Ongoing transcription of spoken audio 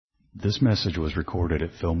This message was recorded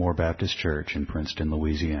at Fillmore Baptist Church in Princeton,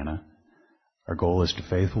 Louisiana. Our goal is to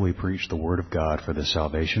faithfully preach the Word of God for the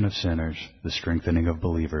salvation of sinners, the strengthening of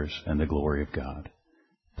believers, and the glory of God.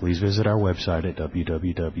 Please visit our website at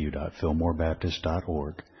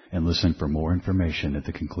www.fillmorebaptist.org and listen for more information at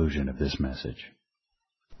the conclusion of this message.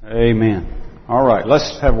 Amen. All right,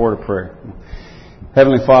 let's have a word of prayer.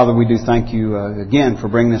 Heavenly Father, we do thank you again for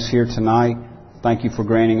bringing us here tonight. Thank you for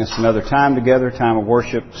granting us another time together, time of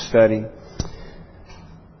worship, study.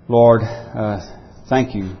 Lord,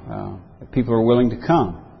 thank you that people are willing to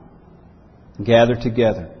come, gather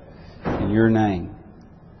together in your name.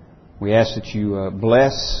 We ask that you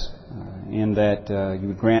bless in that you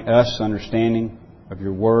would grant us understanding of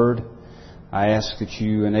your word. I ask that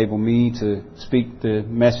you enable me to speak the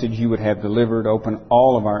message you would have delivered, open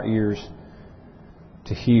all of our ears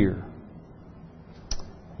to hear.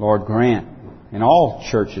 Lord, grant in all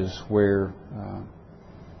churches where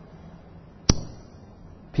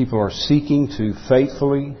people are seeking to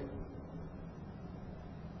faithfully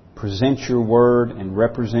present your word and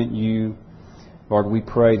represent you, Lord, we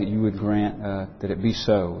pray that you would grant that it be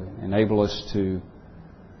so. Enable us to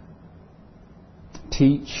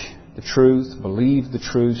teach the truth, believe the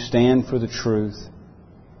truth, stand for the truth,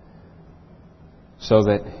 so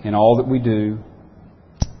that in all that we do,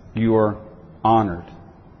 you are honored.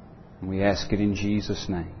 And we ask it in Jesus'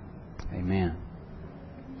 name. Amen.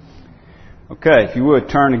 Okay, if you would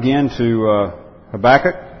turn again to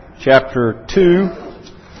Habakkuk chapter 2.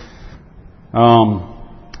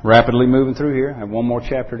 Rapidly moving through here. I have one more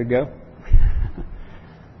chapter to go.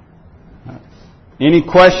 Any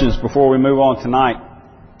questions before we move on tonight?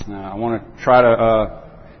 I want to try to...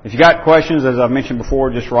 if you got questions, as I've mentioned before,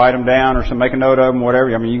 just write them down or make a note of them,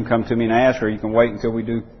 whatever. I mean, you can come to me and ask, or you can wait until we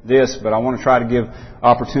do this. But I want to try to give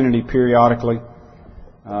opportunity periodically,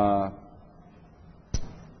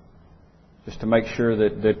 just to make sure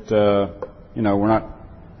that we're not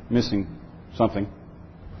missing something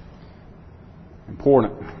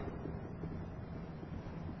important.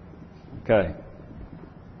 Okay.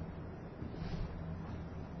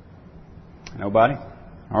 Nobody?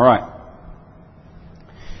 All right.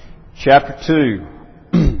 Chapter 2.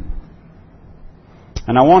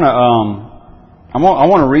 And I want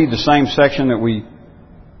to read the same section that we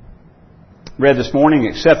read this morning,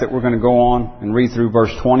 except that we're going to go on and read through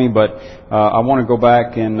verse 20. But I want to go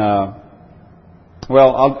back and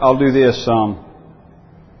I'll do this. I'll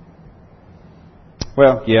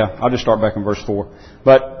just start back in verse 4.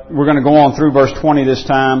 But we're going to go on through verse 20 this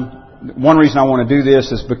time. One reason I want to do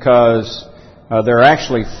this is because there are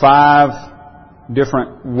actually 5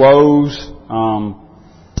 different woes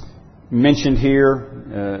mentioned here.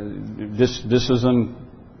 This is an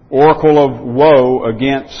oracle of woe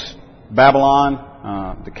against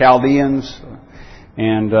Babylon, the Chaldeans,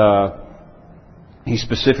 and he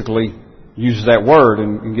specifically uses that word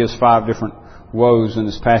and gives 5 different woes in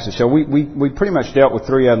this passage. So we pretty much dealt with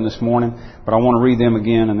 3 of them this morning, but I want to read them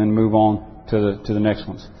again and then move on to the next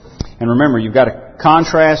ones. And remember, you've got a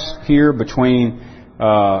contrast here between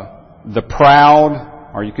the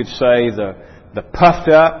proud, or you could say the puffed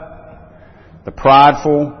up, the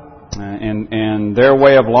prideful, and their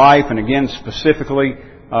way of life, and again specifically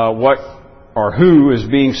what or who is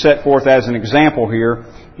being set forth as an example here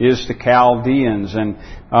is the Chaldeans. And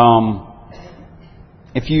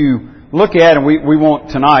if you look at, and we won't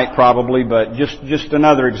tonight probably, but just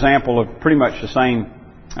another example of pretty much the same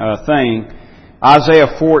thing, Isaiah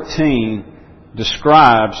 14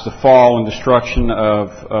 describes the fall and destruction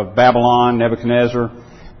of Babylon, Nebuchadnezzar.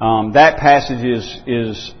 That passage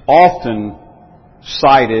is often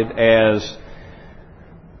cited as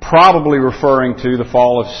probably referring to the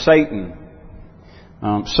fall of Satan.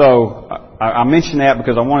 So I mention that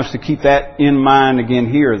because I want us to keep that in mind again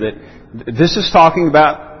here, that this is talking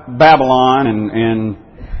about Babylon and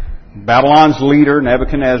Babylon's leader,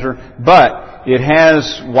 Nebuchadnezzar, but it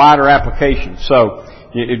has wider applications. So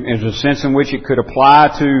there's a sense in which it could apply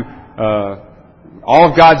to all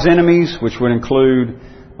of God's enemies, which would include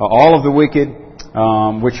all of the wicked,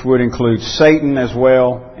 which would include Satan as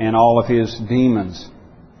well, and all of his demons.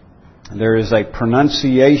 There is a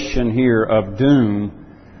pronunciation here of doom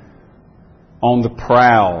on the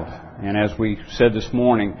proud. And as we said this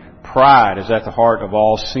morning, pride is at the heart of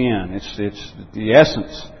all sin. It's the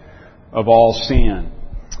essence of all sin.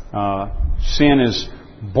 Sin is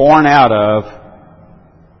born out of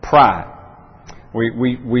pride. We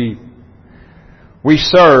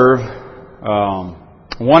serve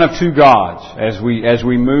one of 2 gods as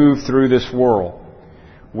we move through this world.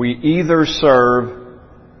 We either serve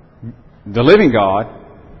the living God,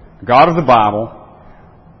 God of the Bible,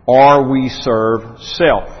 or we serve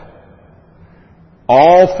self.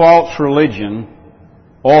 all false religion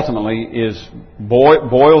ultimately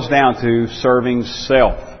boils down to serving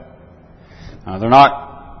self. They're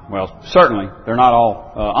not, well, certainly they're not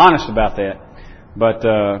all honest about that, but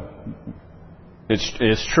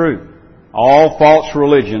it's true. All false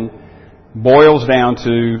religion boils down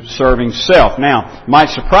to serving self. Now, it might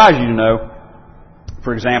surprise you to know,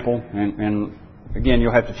 for example, and again,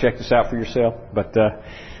 you'll have to check this out for yourself, but do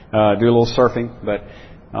a little surfing, but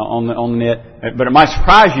on the net. But it might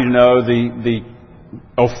surprise you to know the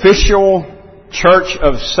official church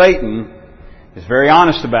of Satan is very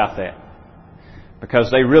honest about that, because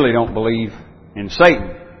they really don't believe in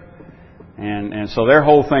Satan, and so their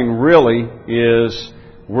whole thing really is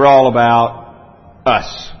we're all about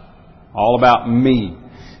us, all about me,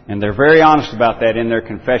 and they're very honest about that in their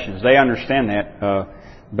confessions. They understand that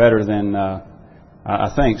better than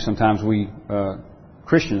I think sometimes we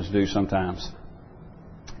Christians do sometimes.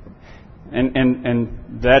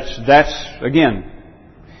 And that's again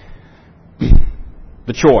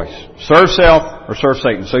the choice: serve self or serve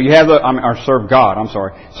Satan. So you have or serve God. I'm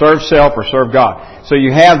sorry, serve self or serve God. So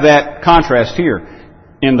you have that contrast here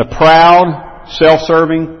in the proud,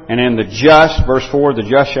 self-serving, and in the just. Verse 4: the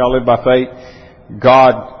just shall live by faith.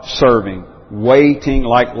 God serving, waiting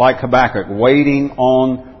like Habakkuk, waiting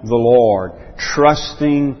on the Lord,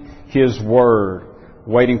 trusting His Word,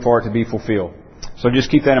 waiting for it to be fulfilled. So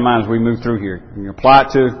just keep that in mind as we move through here. You can apply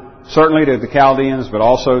it certainly to the Chaldeans, but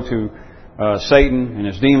also to Satan and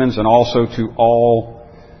his demons, and also to all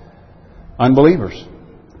unbelievers.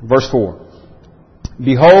 Verse 4.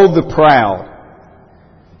 Behold the proud.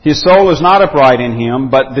 His soul is not upright in him,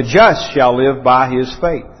 but the just shall live by his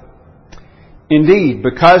faith. Indeed,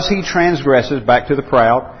 because he transgresses, back to the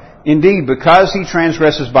proud, indeed, because he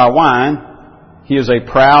transgresses by wine, he is a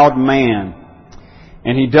proud man.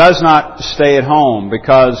 And he does not stay at home,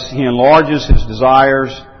 because he enlarges his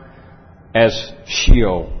desires as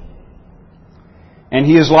Sheol. And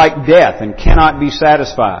he is like death and cannot be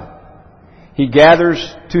satisfied. He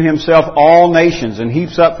gathers to himself all nations and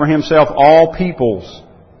heaps up for himself all peoples.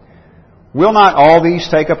 Will not all these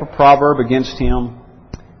take up a proverb against him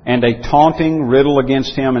and a taunting riddle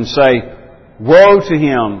against him, and say, Woe to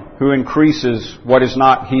him who increases what is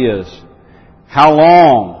not his! How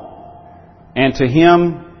long? And to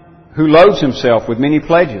him who loads himself with many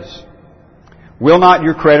pledges. Will not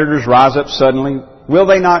your creditors rise up suddenly? Will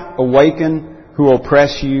they not awaken who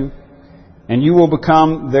oppress you? And you will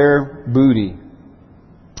become their booty.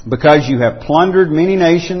 Because you have plundered many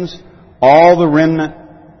nations, all the remnant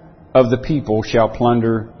of the people shall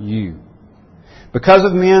plunder you. Because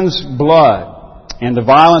of men's blood and the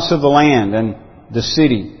violence of the land and the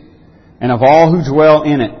city and of all who dwell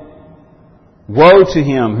in it, woe to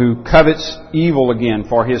him who covets evil again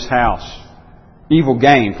for his house, evil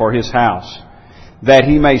gain for his house, that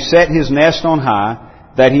he may set his nest on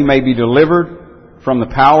high, that he may be delivered from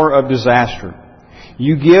the power of disaster.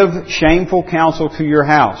 You give shameful counsel to your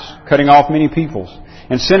house, cutting off many peoples,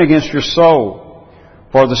 and sin against your soul.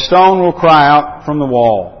 For the stone will cry out from the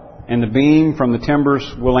wall, and the beam from the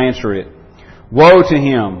timbers will answer it. Woe to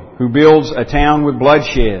him who builds a town with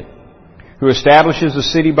bloodshed, who establishes a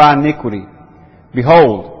city by iniquity.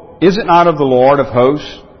 Behold, is it not of the Lord of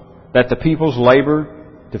hosts that the peoples labor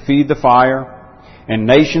to feed the fire, and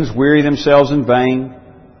nations weary themselves in vain?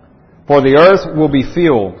 For the earth will be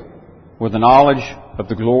filled with the knowledge of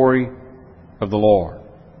the glory of the Lord,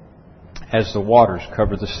 as the waters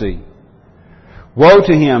cover the sea. Woe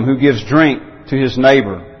to him who gives drink to his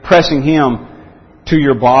neighbor, pressing him to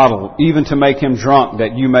your bottle, even to make him drunk,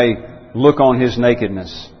 that you may look on his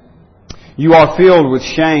nakedness. You are filled with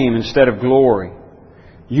shame instead of glory.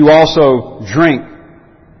 You also drink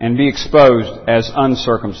and be exposed as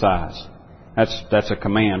uncircumcised. That's a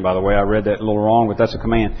command, by the way. I read that a little wrong, but that's a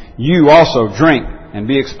command. You also drink and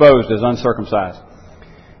be exposed as uncircumcised.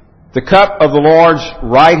 The cup of the Lord's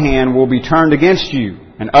right hand will be turned against you,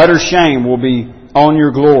 and utter shame will be on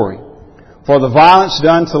your glory. For the violence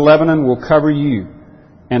done to Lebanon will cover you,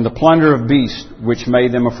 and the plunder of beasts which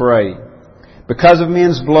made them afraid. Because of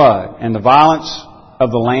men's blood, and the violence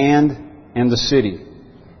of the land and the city,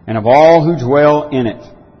 and of all who dwell in it.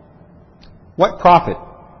 What profit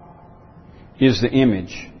is the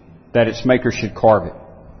image that its maker should carve it?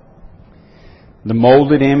 The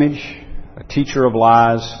molded image, a teacher of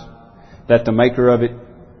lies, that the maker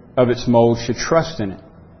of its mold should trust in it,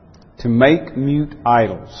 to make mute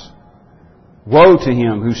idols. Woe to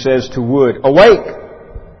him who says to wood, Awake!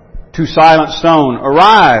 To silent stone,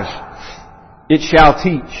 Arise! It shall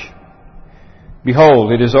teach.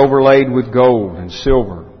 Behold, it is overlaid with gold and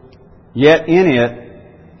silver, yet in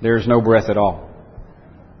it there is no breath at all.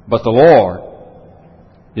 But the Lord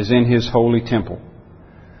is in His holy temple.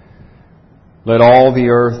 Let all the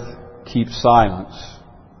earth keep silence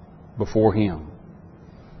before Him.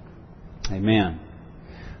 Amen.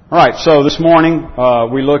 All right, so this morning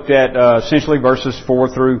we looked at essentially verses 4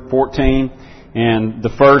 through 14, and the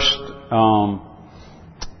first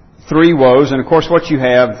 3 woes. And of course, what you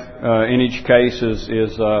have in each case is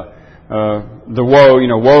the woe.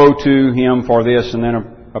 Woe to him for this, and then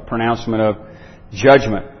a pronouncement of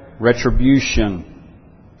judgment, retribution.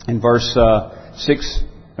 In verse 6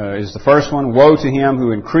 is the first one. Woe to him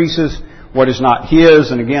who increases what is not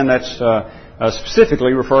his. And again, that's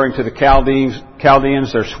specifically referring to the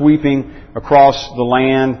Chaldeans. They're sweeping across the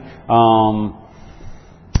land,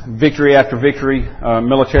 victory after victory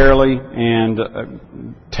militarily, and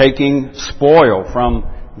taking spoil from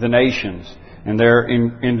the nations. And they're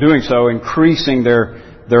in doing so increasing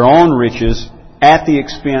their own riches at the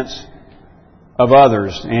expense of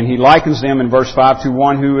others. And he likens them in verse 5 to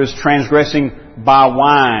one who is transgressing by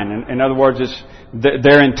wine. In other words,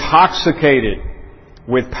 they're intoxicated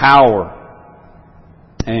with power.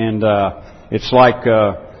 And it's like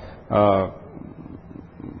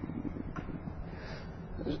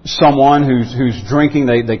someone who's drinking,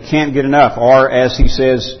 they can't get enough, or as he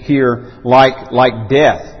says here, like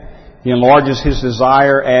death. He enlarges his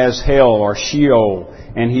desire as hell or Sheol,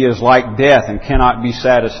 and he is like death and cannot be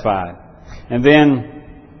satisfied. And then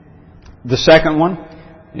the second one,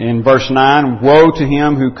 in verse 9, woe to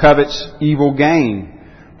him who covets evil gain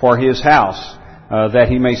for his house, that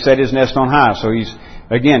he may set his nest on high. So he's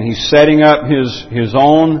setting up his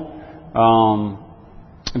own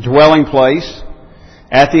dwelling place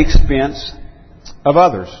at the expense of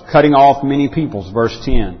others, cutting off many peoples, verse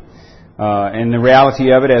 10. And the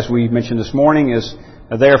reality of it, as we mentioned this morning, is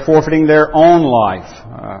they are forfeiting their own life.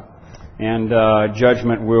 And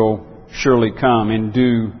judgment will surely come in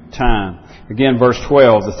due time. Again, verse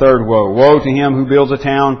 12, the third woe. Woe to him who builds a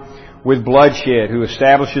town with bloodshed, who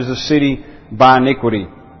establishes a city by iniquity.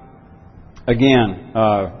 Again,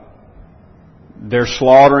 their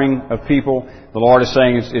slaughtering of people, the Lord is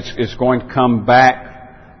saying it's going to come back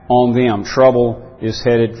on them. Trouble is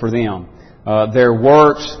headed for them. Their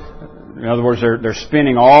works, in other words, they're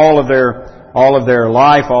spending all of their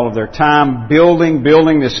life, all of their time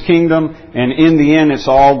building this kingdom, and in the end it's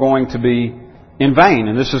all going to be in vain.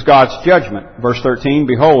 And this is God's judgment. Verse 13,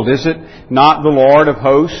 behold, is it not the Lord of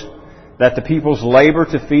hosts that the peoples labor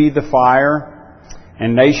to feed the fire,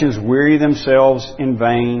 and nations weary themselves in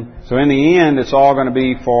vain? So in the end it's all going to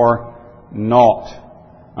be for naught.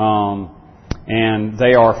 And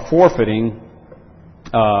they are forfeiting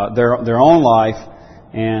their own life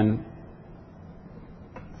and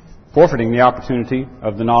forfeiting the opportunity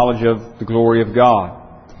of the knowledge of the glory of God.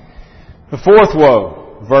 The fourth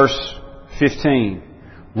woe, verse 15.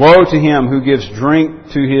 Woe to him who gives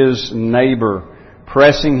drink to his neighbor,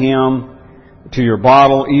 pressing him to your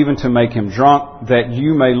bottle, even to make him drunk, that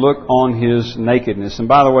you may look on his nakedness. And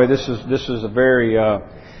by the way, this is a very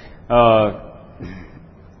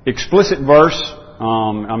explicit verse.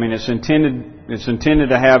 It's intended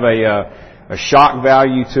to have a shock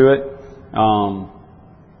value to it,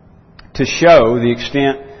 to show the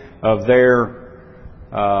extent of their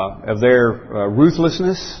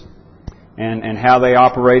ruthlessness and how they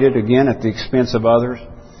operated, again, at the expense of others.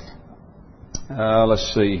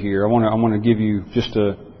 Let's see here. I want to give you just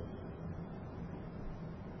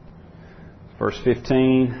verse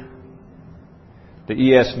 15. The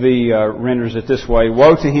ESV renders it this way: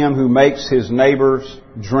 woe to him who makes his neighbors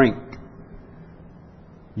drink.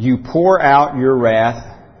 You pour out your wrath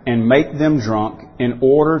and make them drunk in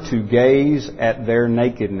order to gaze at their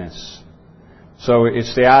nakedness. So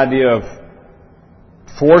it's the idea of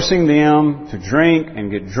forcing them to drink and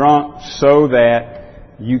get drunk so that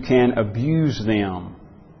you can abuse them.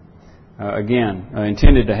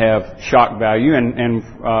 Intended to have shock value, and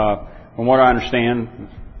from what I understand,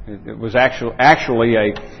 it was actually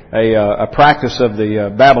a practice of the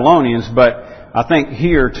Babylonians. But I think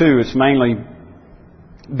here too, it's mainly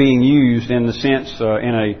being used in the sense,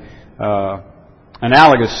 in a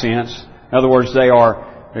analogous sense. In other words, they are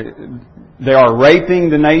raping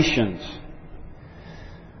the nations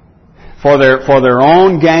for their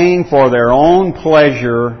own gain, for their own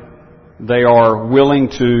pleasure. They are willing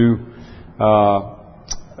to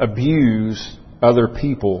abuse other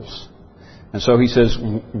peoples. And so he says,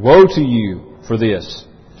 woe to you for this.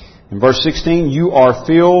 In verse 16, you are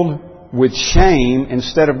filled with shame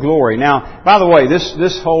instead of glory. Now, by the way,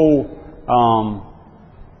 this whole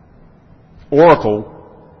oracle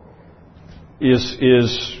is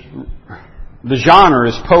the genre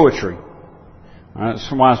is poetry.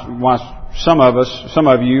 That's why some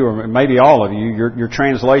of you, or maybe all of you, your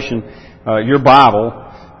translation, your Bible,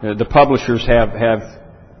 the publishers have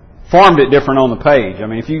formed it different on the page. I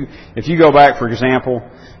mean, if you go back, for example,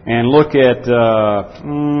 and look at,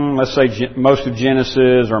 let's say most of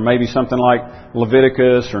Genesis, or maybe something like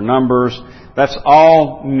Leviticus or Numbers, that's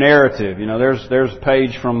all narrative. You know, there's a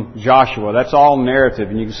page from Joshua. That's all narrative,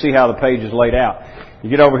 and you can see how the page is laid out. You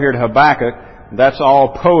get over here to Habakkuk, that's all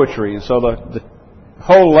poetry, and so the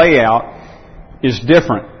whole layout is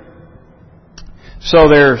different. So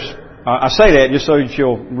I say that just so that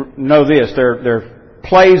you'll know this. There are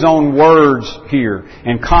plays on words here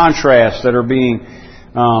and contrasts that are being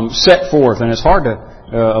set forth, and it's hard to,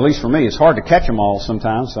 at least for me, it's hard to catch them all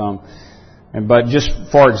sometimes. But just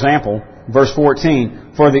for example, verse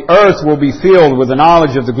 14, "For the earth will be filled with the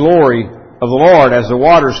knowledge of the glory of the Lord as the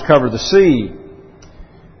waters cover the sea."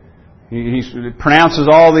 He pronounces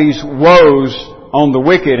all these woes on the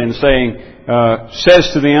wicked and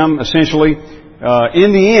says to them, essentially,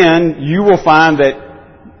 in the end, you will find that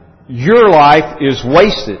your life is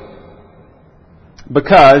wasted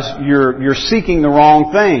because you're seeking the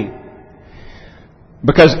wrong thing.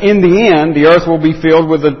 Because in the end, the earth will be filled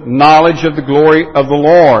with the knowledge of the glory of the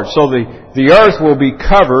Lord. So the earth will be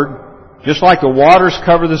covered, just like the waters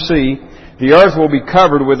cover the sea, the earth will be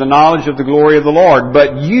covered with the knowledge of the glory of the Lord.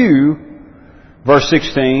 But you, verse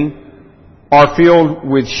 16, are filled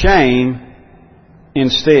with shame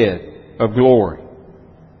instead of glory.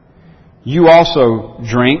 You also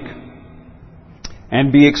drink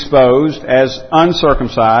and be exposed as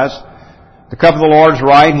uncircumcised. The cup of the Lord's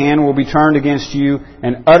right hand will be turned against you,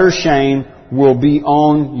 and utter shame will be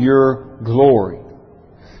on your glory.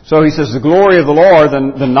 So he says the glory of the Lord,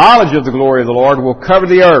 the knowledge of the glory of the Lord will cover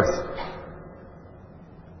the earth.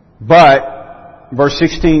 But, verse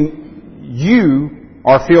 16, you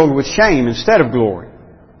are filled with shame instead of glory.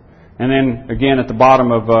 And then again at the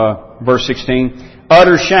bottom of verse 16,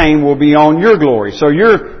 utter shame will be on your glory. So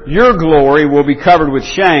your glory will be covered with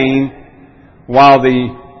shame while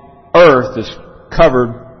the earth is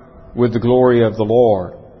covered with the glory of the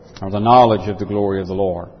Lord, or the knowledge of the glory of the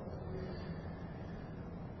Lord.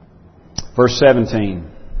 Verse 17,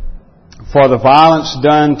 "For the violence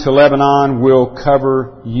done to Lebanon will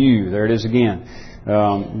cover you." There it is again.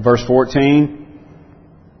 Verse 14,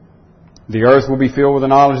 "The earth will be filled with the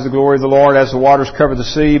knowledge of the glory of the Lord as the waters cover the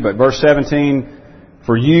sea." But verse 17,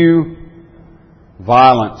 "For you,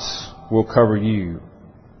 violence will cover you.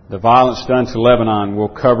 The violence done to Lebanon will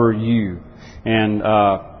cover you." And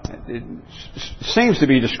it seems to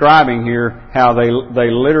be describing here how they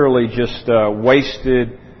literally just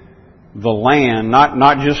wasted the land,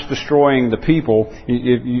 not just destroying the people.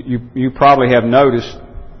 You probably have noticed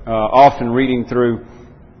often reading through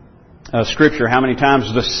Scripture how many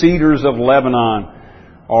times the cedars of Lebanon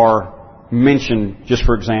are mentioned, just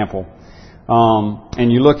for example.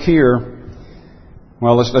 And you look here,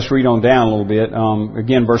 well, let's read on down a little bit.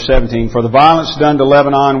 Again, verse 17, "For the violence done to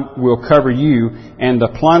Lebanon will cover you, and the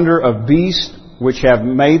plunder of beasts which have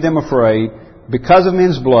made them afraid, because of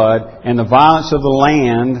men's blood, and the violence of the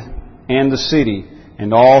land and the city,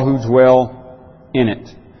 and all who dwell in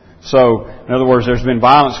it." So, in other words, there's been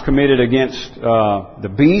violence committed against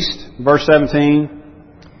the beast, verse 17.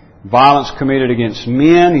 Violence committed against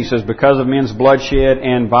men, he says, because of men's bloodshed,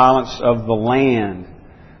 and violence of the land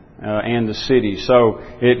and the city. So,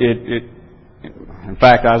 in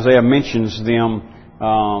fact, Isaiah mentions them,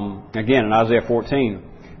 again in Isaiah 14,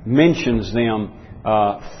 mentions them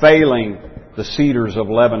failing the cedars of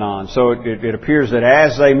Lebanon. So it appears that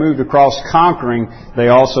as they moved across conquering, they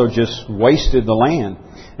also just wasted the land.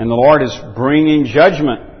 And the Lord is bringing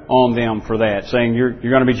judgment on them for that, saying you're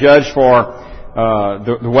going to be judged for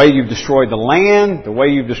the way you've destroyed the land, the way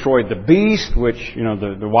you've destroyed the beast, which, you know,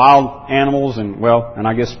 the wild animals and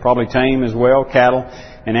I guess probably tame as well, cattle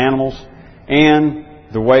and animals, and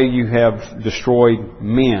the way you have destroyed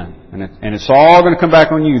men. And it's all going to come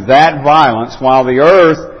back on you, that violence, while the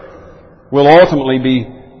earth will ultimately be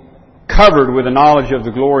covered with the knowledge of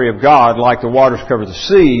the glory of God like the waters cover the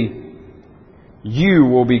sea. You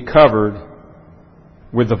will be covered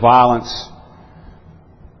with the violence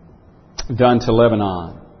done to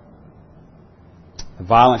Lebanon. The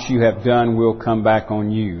violence you have done will come back on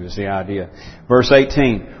you, is the idea. Verse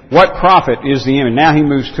 18, "What profit is the image?" Now he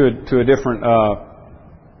moves to a different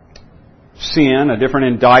sin, a different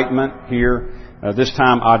indictment here, this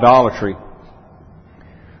time idolatry.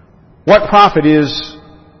 "What profit is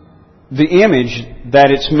the image that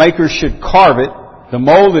its maker should carve it, the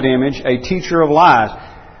molded image, a teacher of lies,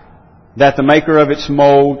 that the maker of its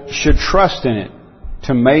mold should trust in it,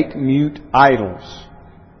 to make mute idols?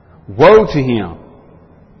 Woe to him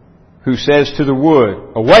who says to the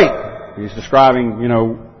wood, awake. He's describing,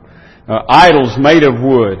 idols made of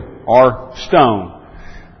wood or stone.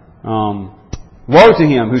 Woe to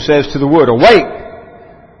him who says to the wood, awake.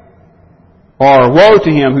 Or woe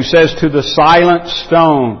to him who says to the silent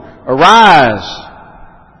stone, arise.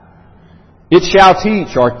 It shall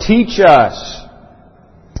teach, or teach us.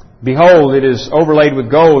 Behold, it is overlaid with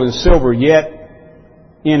gold and silver, yet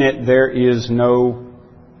in it there is no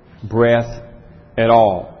breath at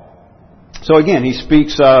all. So again, he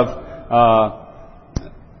speaks of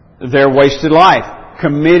their wasted life,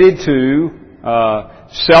 committed to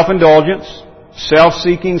self-indulgence,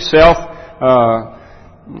 self-seeking,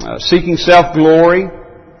 seeking self-glory,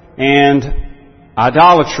 and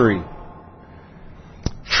idolatry.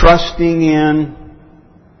 Trusting in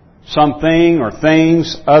something or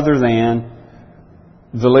things other than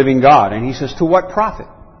the living God. And he says, to what profit?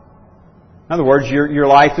 In other words, your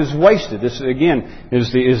life is wasted. This, again,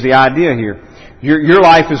 is the idea here. Your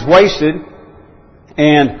life is wasted,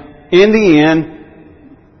 and in the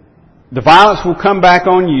end, the violence will come back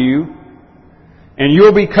on you, and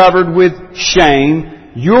you'll be covered with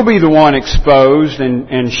shame. You'll be the one exposed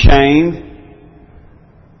and shamed.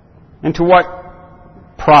 And to what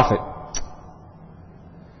profit?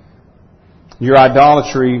 Your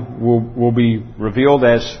idolatry will be revealed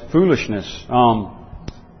as foolishness. I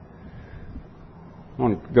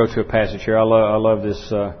want to go to a passage here. I love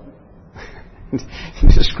this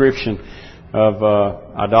description of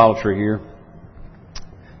idolatry here.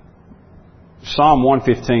 Psalm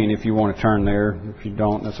 115, if you want to turn there. If you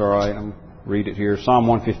don't, that's all right. I'll read it here. Psalm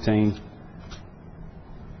 115.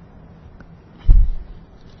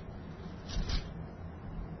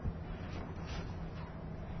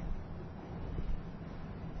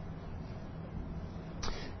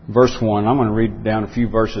 Verse 1. I'm going to read down a few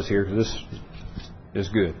verses here because this is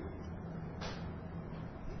good.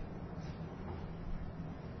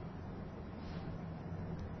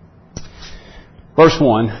 Verse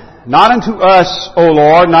 1. Not unto us, O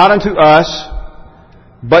Lord, not unto us,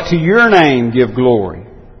 but to your name give glory.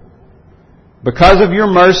 Because of your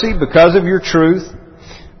mercy, because of your truth.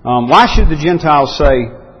 Why should the Gentiles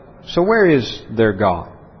say, so where is their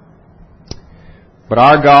God? But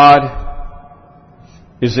our God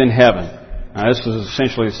is in heaven. Now, this is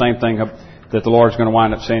essentially the same thing that the Lord's going to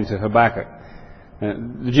wind up saying to Habakkuk.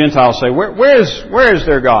 The Gentiles say, where is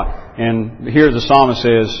their God? And here the psalmist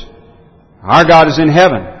says, our God is in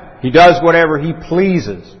heaven. He does whatever He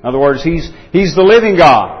pleases. In other words, He's the living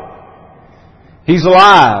God. He's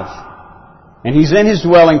alive. And He's in His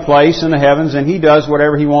dwelling place in the heavens, and He does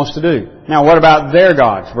whatever He wants to do. Now, what about their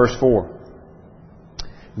gods? Verse 4.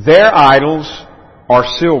 Their idols are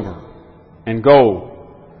silver and gold,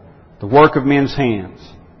 the work of men's hands.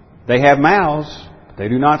 They have mouths, but they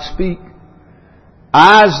do not speak.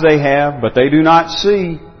 Eyes they have, but they do not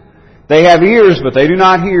see. They have ears, but they do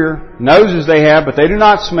not hear. Noses they have, but they do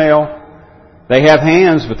not smell. They have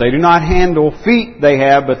hands, but they do not handle. Feet they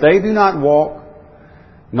have, but they do not walk.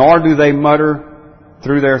 Nor do they mutter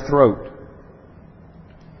through their throat.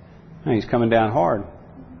 Now, he's coming down hard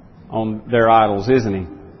on their idols, isn't he?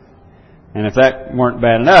 And if that weren't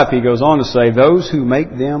bad enough, he goes on to say, those who make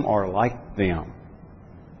them are like them.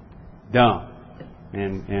 Dumb.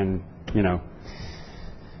 And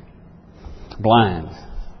blind.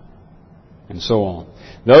 And so on.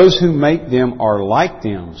 Those who make them are like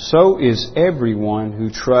them. So is everyone who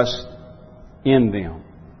trusts in them.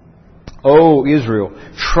 O Israel,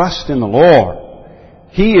 trust in the Lord.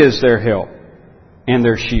 He is their help and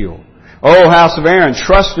their shield. O house of Aaron,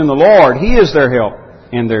 trust in the Lord. He is their help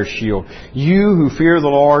and their shield. You who fear the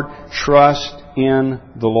Lord, trust in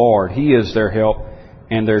the Lord. He is their help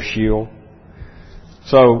and their shield.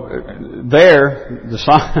 So there, the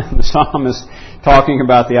psalmist talking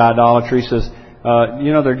about the idolatry says,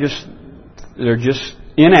 they're just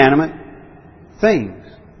inanimate things.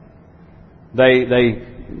 They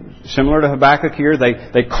similar to Habakkuk here,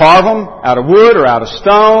 they carve them out of wood or out of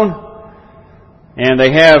stone, and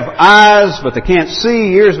they have eyes but they can't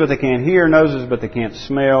see, ears but they can't hear, noses but they can't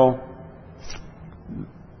smell,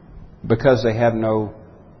 because they have no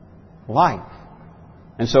life.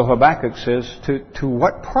 And so Habakkuk says, to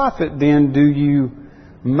what profit then do you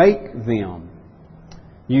make them?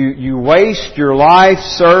 You waste your life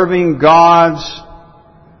serving gods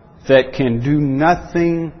that can do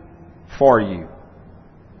nothing for you.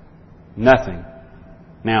 Nothing.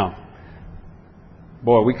 Now,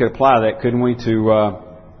 boy, we could apply that, couldn't we, to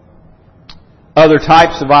other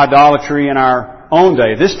types of idolatry in our own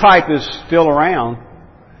day. This type is still around.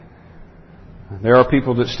 There are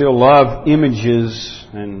people that still love images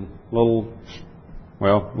and little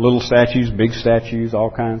statues, big statues,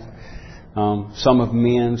 all kinds. Some of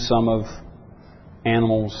men, some of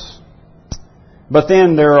animals. But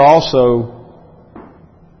then there are also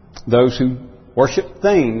those who worship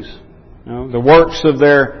things, the works of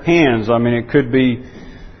their hands. I mean, it could be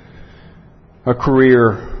a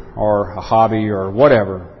career or a hobby or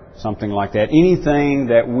whatever, something like that. Anything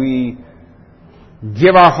that we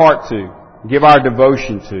give our heart to, give our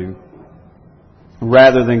devotion to,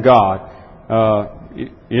 rather than God,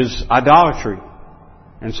 is idolatry.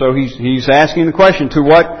 And so he's asking the question, to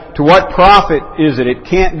what profit is it? It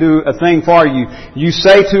can't do a thing for you. You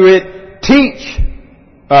say to it, teach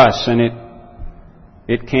us, and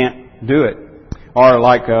it can't do it. Or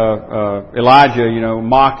like Elijah,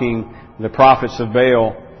 mocking the prophets of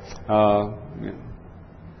Baal.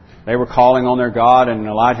 They were calling on their God, and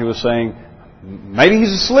Elijah was saying, maybe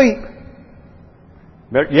he's asleep.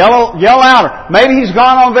 Yell louder. Maybe he's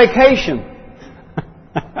gone on vacation.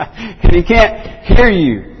 And he can't hear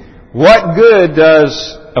you. What good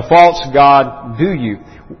does a false god do you?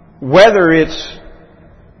 Whether it's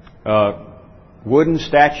a wooden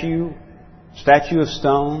statue of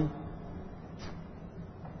stone,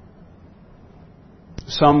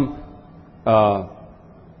 some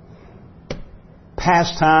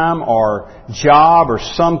pastime or job or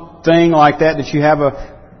something like that you have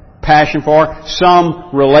a passion for, some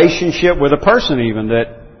relationship with a person even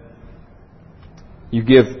that you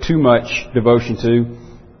give too much devotion to,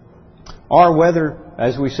 or whether,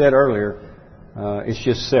 as we said earlier, it's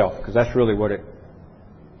just self, because that's really what it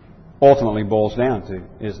ultimately boils down to,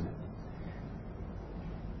 isn't it?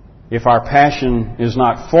 If our passion is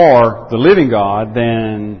not for the living God,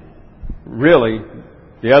 then really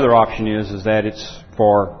the other option is that it's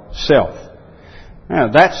for self. Now,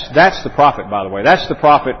 that's the profit, by the way. That's the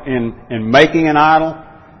profit in making an idol,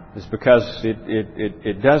 is because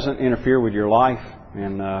it doesn't interfere with your life.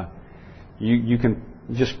 And you can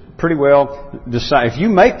just pretty well decide. If you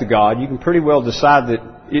make the God, you can pretty well decide that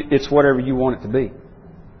it's whatever you want it to be.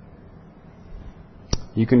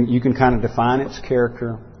 You can kind of define its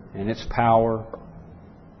character and its power.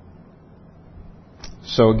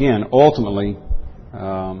 So again, ultimately,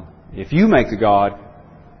 if you make the God,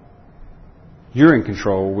 you're in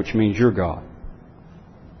control, which means you're God.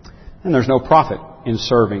 And there's no profit in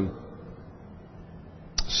serving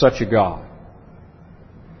such a God.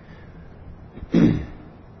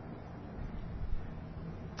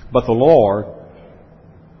 But the Lord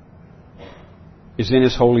is in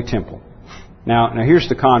His holy temple. Now here's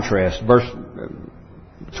the contrast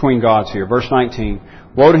between gods here. Verse 19.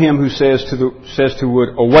 Woe to him who says to wood,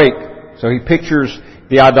 awake. So he pictures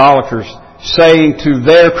the idolaters saying to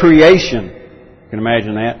their creation. You can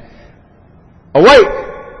imagine that. Awake!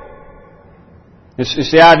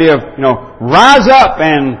 It's the idea of, rise up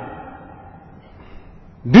and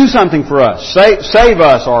do something for us. Save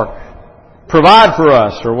us or provide for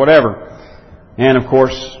us or whatever. And of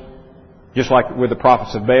course, just like with the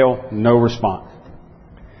prophets of Baal, no response.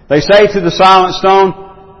 They say to the silent stone,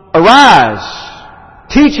 arise,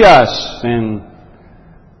 teach us, and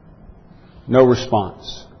no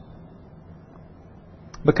response.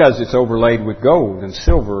 Because it's overlaid with gold and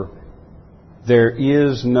silver, there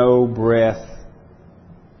is no breath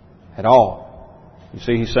at all. You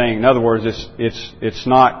see, he's saying, in other words, it's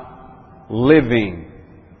not living.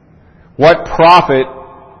 What profit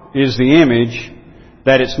is the image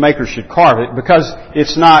that its maker should carve it? Because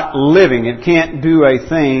it's not living. It can't do a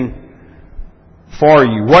thing for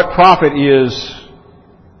you. What profit is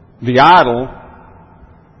the idol?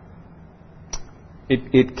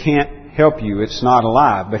 It can't help you. It's not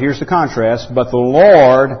alive. But here's the contrast. But the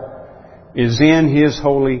Lord is in His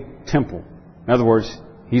holy temple. In other words,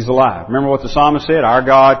 He's alive. Remember what the psalmist said? Our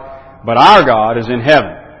God is in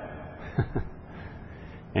heaven.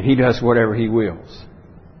 And He does whatever He wills.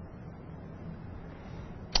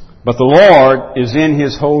 But the Lord is in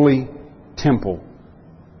His holy temple.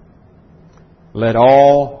 Let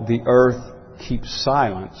all the earth keep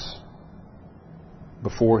silence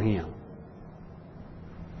before Him.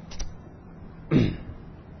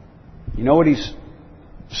 You know what He's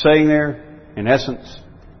saying there, in essence?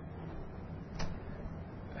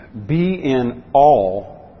 Be in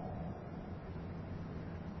awe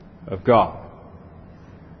of God,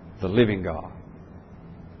 the living God.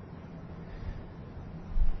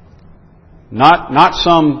 Not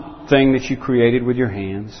something that you created with your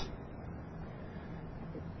hands.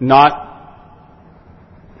 Not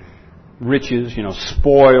riches,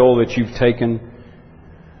 spoil that you've taken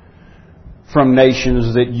from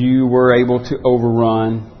nations that you were able to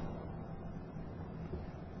overrun.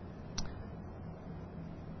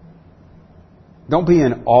 Don't be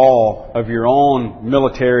in awe of your own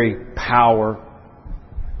military power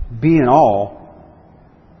Be in awe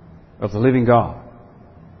of the living God.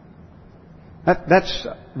 That's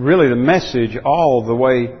really the message all the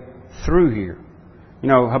way through here. You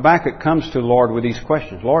know, Habakkuk comes to the Lord with these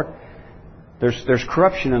questions. Lord, there's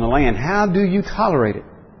corruption in the land. How do you tolerate it?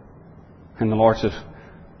 And the Lord says,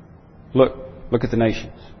 look at the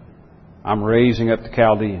nations. I'm raising up the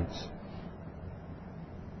Chaldeans.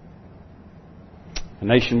 A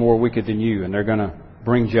nation more wicked than you, and they're going to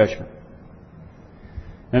bring judgment.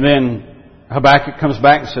 And then Habakkuk comes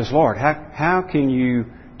back and says, Lord, how can you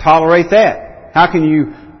tolerate that? How can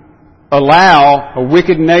you allow a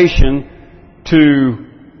wicked nation to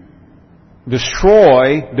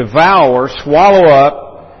destroy, devour, swallow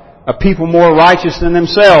up a people more righteous than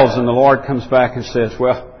themselves? And the Lord comes back and says,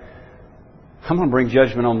 well, I'm going to bring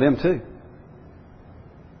judgment on them too.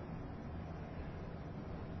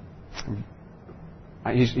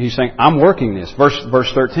 He's saying, I'm working this.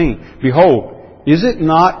 Verse 13. Behold, is it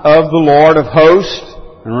not of the Lord of hosts?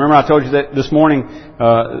 And remember I told you that this morning,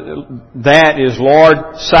 that is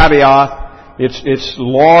Lord Sabaoth. It's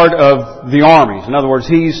Lord of the armies. In other words,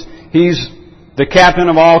 He's the captain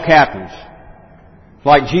of all captains.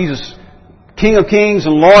 Like Jesus, King of kings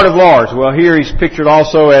and Lord of lords. Well, here He's pictured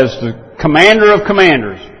also as the commander of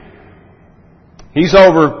commanders. He's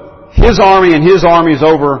over His army, and His army is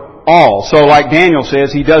over all. So like Daniel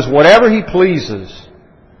says, He does whatever He pleases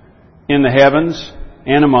in the heavens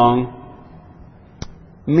and among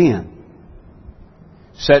men.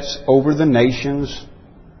 Sets over the nations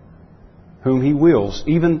whom He wills,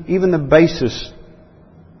 even the basis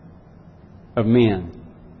of men.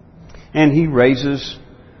 And He raises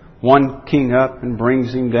one king up and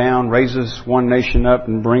brings him down, raises one nation up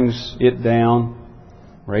and brings it down,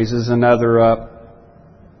 raises another up.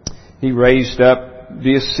 He raised up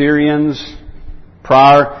the Assyrians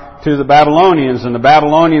prior to the Babylonians, and the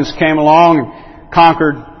Babylonians came along and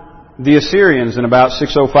conquered the Assyrians in about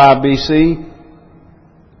 605 BC.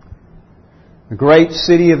 The great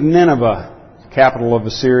city of Nineveh, capital of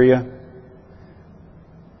Assyria,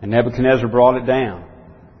 and Nebuchadnezzar brought it down.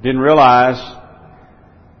 Didn't realize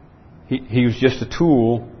he was just a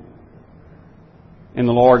tool in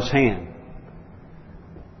the Lord's hand.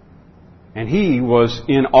 And he was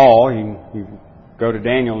in awe. You go to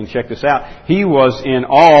Daniel and check this out. He was in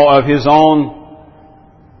awe of his own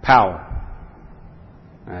power.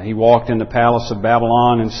 He walked in the palace of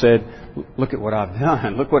Babylon and said, look at what I've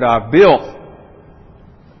done. Look what I've built.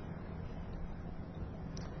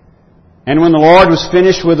 And when the Lord was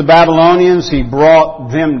finished with the Babylonians, He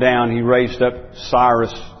brought them down. He raised up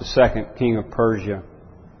Cyrus II, king of Persia.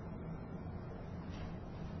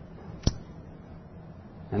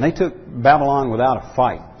 And they took Babylon without a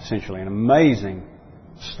fight, essentially. An amazing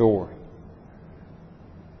story.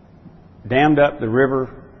 Dammed up the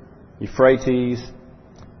river Euphrates,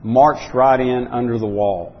 marched right in under the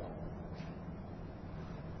wall.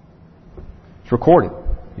 It's recorded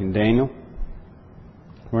in Daniel.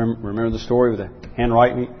 Remember the story with the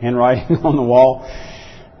handwriting on the wall?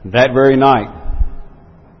 That very night,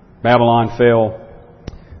 Babylon fell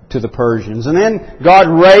to the Persians. And then God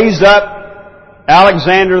raised up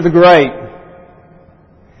Alexander the Great.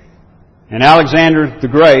 And Alexander the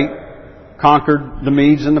Great conquered the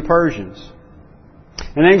Medes and the Persians.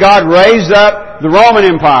 And then God raised up the Roman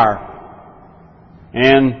Empire.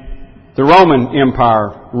 And the Roman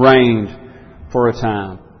Empire reigned for a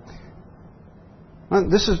time.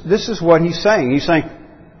 This is what He's saying. He's saying,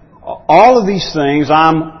 all of these things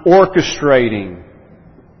I'm orchestrating.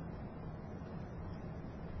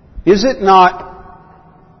 Is it not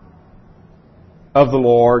of the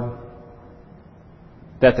Lord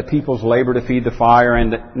that the peoples labor to feed the fire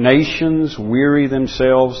and the nations weary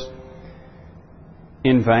themselves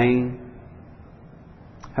in vain?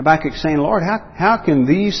 Habakkuk's saying, Lord, how can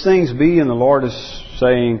these things be? And the Lord is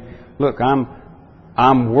saying, look,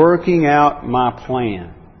 I'm working out my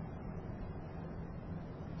plan.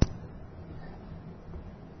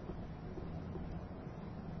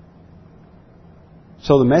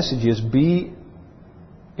 So the message is, be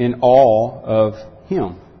in awe of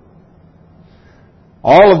Him.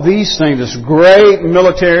 All of these things, this great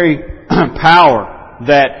military power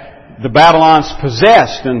that the Babylons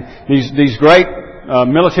possessed, and these great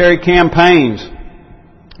military campaigns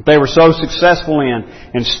they were so successful in,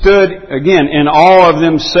 and stood, again, in awe of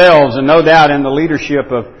themselves, and no doubt in the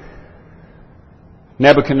leadership of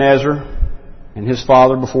Nebuchadnezzar and his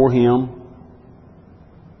father before him.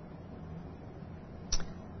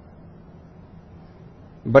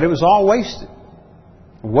 But it was all wasted.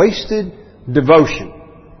 Wasted devotion.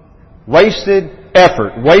 Wasted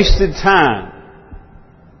effort. Wasted time.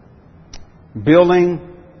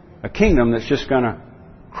 Building a kingdom that's just going to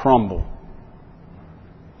crumble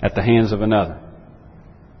at the hands of another.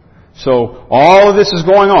 So all of this is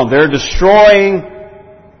going on. They're destroying,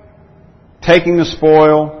 taking the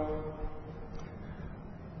spoil,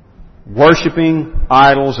 worshiping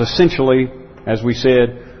idols, essentially, as we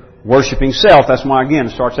said, worshiping self. That's why, again,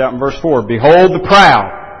 it starts out in verse 4. Behold the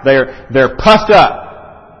proud. They're puffed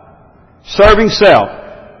up, serving self,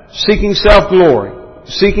 seeking self-glory,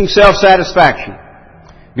 seeking self-satisfaction.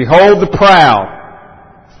 Behold the proud.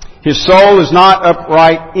 His soul is not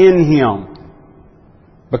upright in him,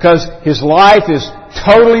 because his life is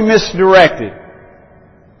totally misdirected.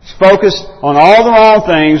 He's focused on all the wrong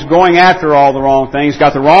things, going after all the wrong things,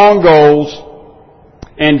 got the wrong goals,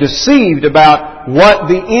 and deceived about what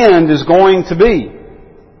the end is going to be.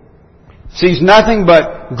 Sees nothing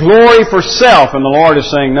but glory for self, and the Lord is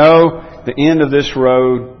saying, no, the end of this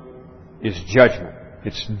road is judgment.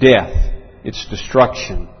 It's death. It's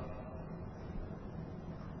destruction.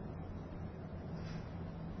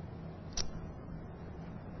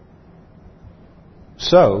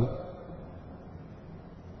 So,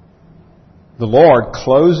 the Lord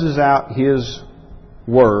closes out His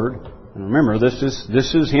Word. And remember, this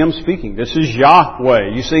is Him speaking. This is Yahweh.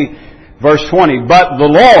 You see, verse 20, but the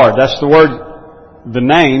Lord, that's the word, the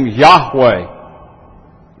name, Yahweh.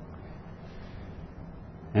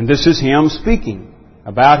 And this is Him speaking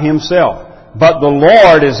about Himself. But the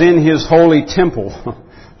Lord is in His holy temple.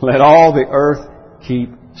 Let all the earth keep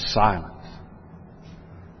silent.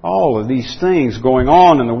 All of these things going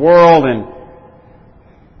on in the world, and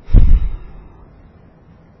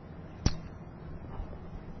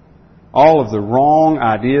all of the wrong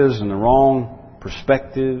ideas and the wrong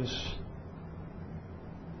perspectives.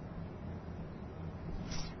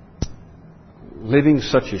 Living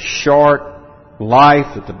such a short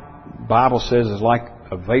life that the Bible says is like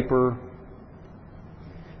a vapor,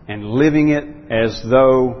 and living it as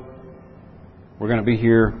though we're going to be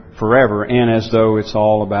here forever, and as though it's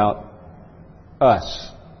all about us.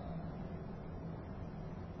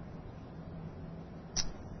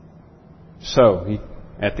 So, he,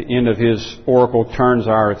 at the end of his oracle, turns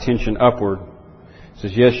our attention upward. He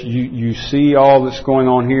says, yes, you see all that's going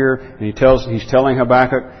on here, and he's telling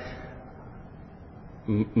Habakkuk,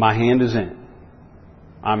 my hand is in it.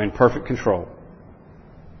 I'm in perfect control.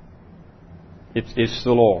 It's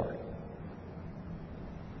the Lord.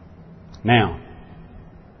 Now,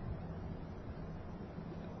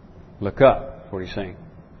 look up, that's what he's saying.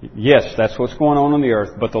 Yes, that's what's going on the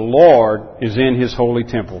earth, but the Lord is in His holy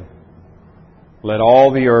temple. Let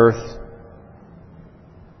all the earth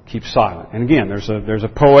keep silent. And again, there's a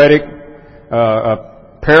poetic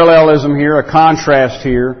parallelism here, a contrast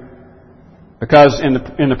here, because in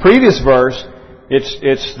the previous verse,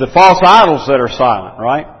 it's the false idols that are silent,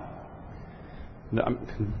 right?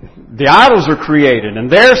 The idols are created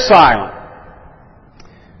and they're silent.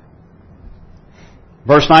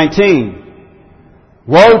 Verse 19.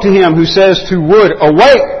 Woe to him who says to wood,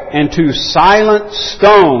 awake, and to silent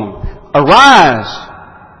stone, arise.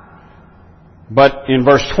 But in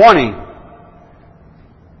verse 20,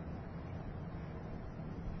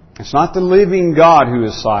 it's not the living God who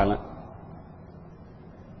is silent,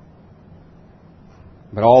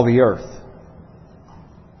 but all the earth.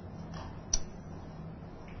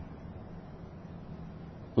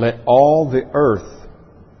 Let all the earth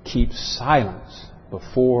keep silence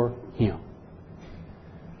before Him.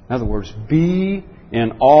 In other words, be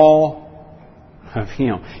in awe of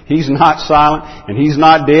Him. He's not silent, and He's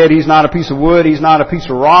not dead. He's not a piece of wood. He's not a piece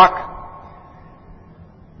of rock.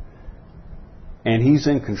 And He's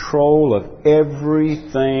in control of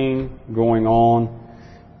everything going on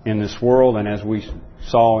in this world, and as we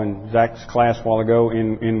saw in Zach's class a while ago,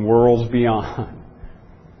 in worlds beyond.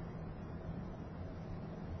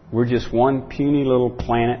 We're just one puny little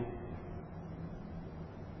planet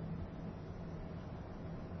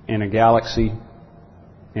in a galaxy,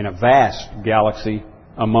 in a vast galaxy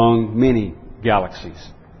among many galaxies.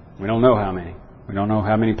 We don't know how many. We don't know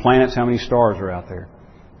how many planets, how many stars are out there.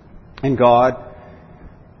 And God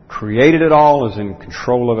created it all, is in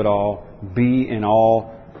control of it all. Be in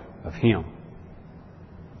awe of Him.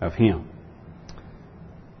 Of Him.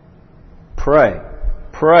 Pray.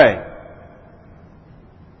 Pray.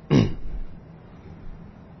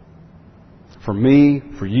 For me,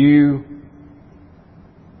 for you,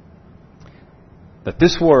 that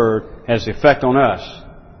this word has the effect on us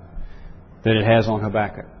that it has on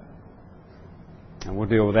Habakkuk. And we'll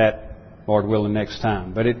deal with that, Lord willing, next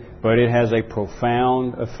time. But it has a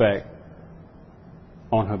profound effect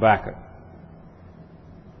on Habakkuk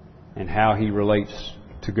and how he relates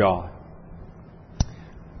to God.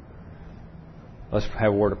 Let's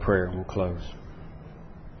have a word of prayer and we'll close.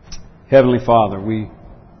 Heavenly Father, we,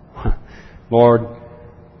 Lord,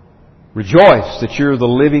 rejoice that You're the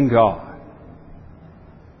living God.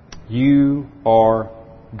 You are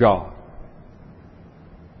God.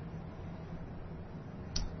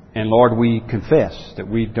 And Lord, we confess that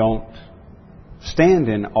we don't stand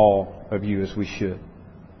in awe of You as we should.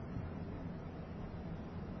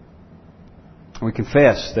 We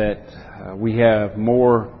confess that we have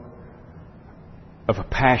more of a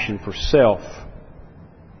passion for self,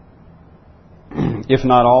 if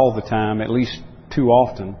not all the time, at least too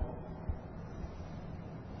often,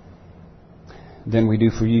 than we do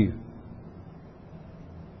for You.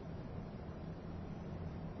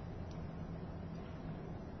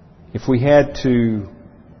 If we had to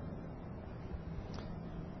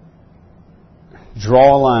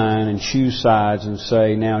draw a line and choose sides and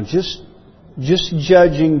say, now just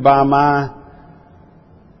judging by my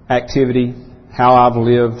activity, how I've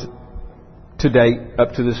lived to date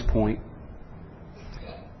up to this point,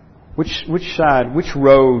 which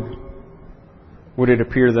road would it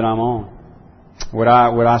appear that I'm on? Would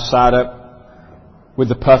I side up with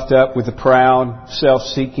the puffed up, with the proud,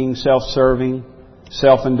 self-seeking, self-serving,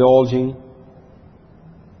 self-indulging?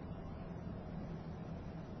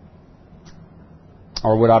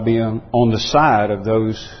 Or would I be on the side of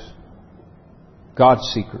those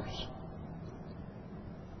God-seekers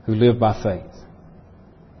who live by faith?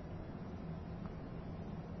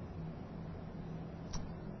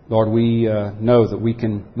 Lord, we know that we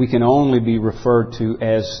can only be referred to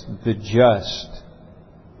as the just,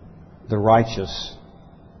 the righteous,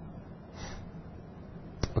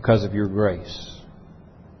 because of Your grace.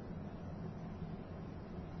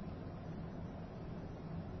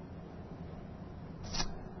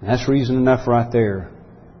 And that's reason enough right there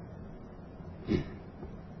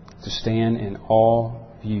to stand in awe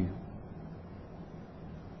of You.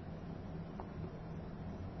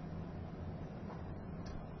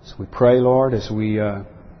 So we pray, Lord, as we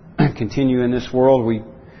continue in this world. We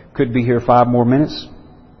could be here 5 more minutes.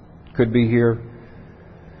 Could be here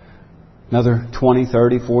another 20,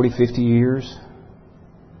 30, 40, 50 years.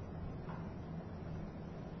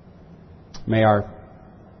 May our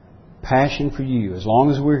passion for You, as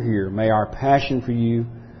long as we're here, may our passion for You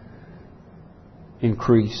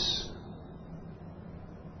increase.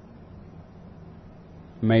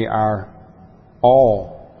 May our awe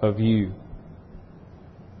of You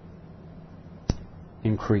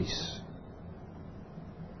increase.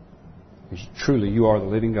 Because truly You are the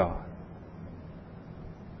living God.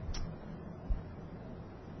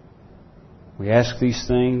 We ask these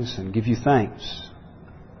things and give You thanks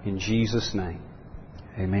in Jesus' name.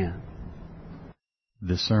 Amen.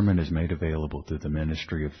 This sermon is made available through the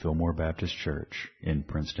ministry of Fillmore Baptist Church in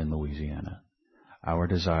Princeton, Louisiana. Our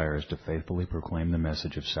desire is to faithfully proclaim the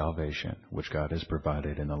message of salvation which God has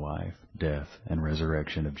provided in the life, death, and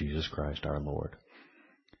resurrection of Jesus Christ our Lord.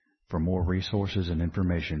 For more resources and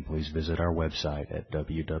information, please visit our website at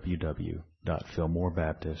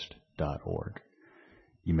www.fillmorebaptist.org.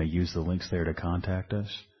 You may use the links there to contact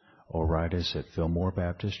us or write us at Fillmore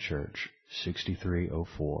Baptist Church,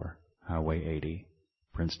 6304 Highway 80,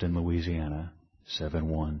 Princeton, Louisiana,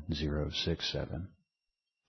 71067.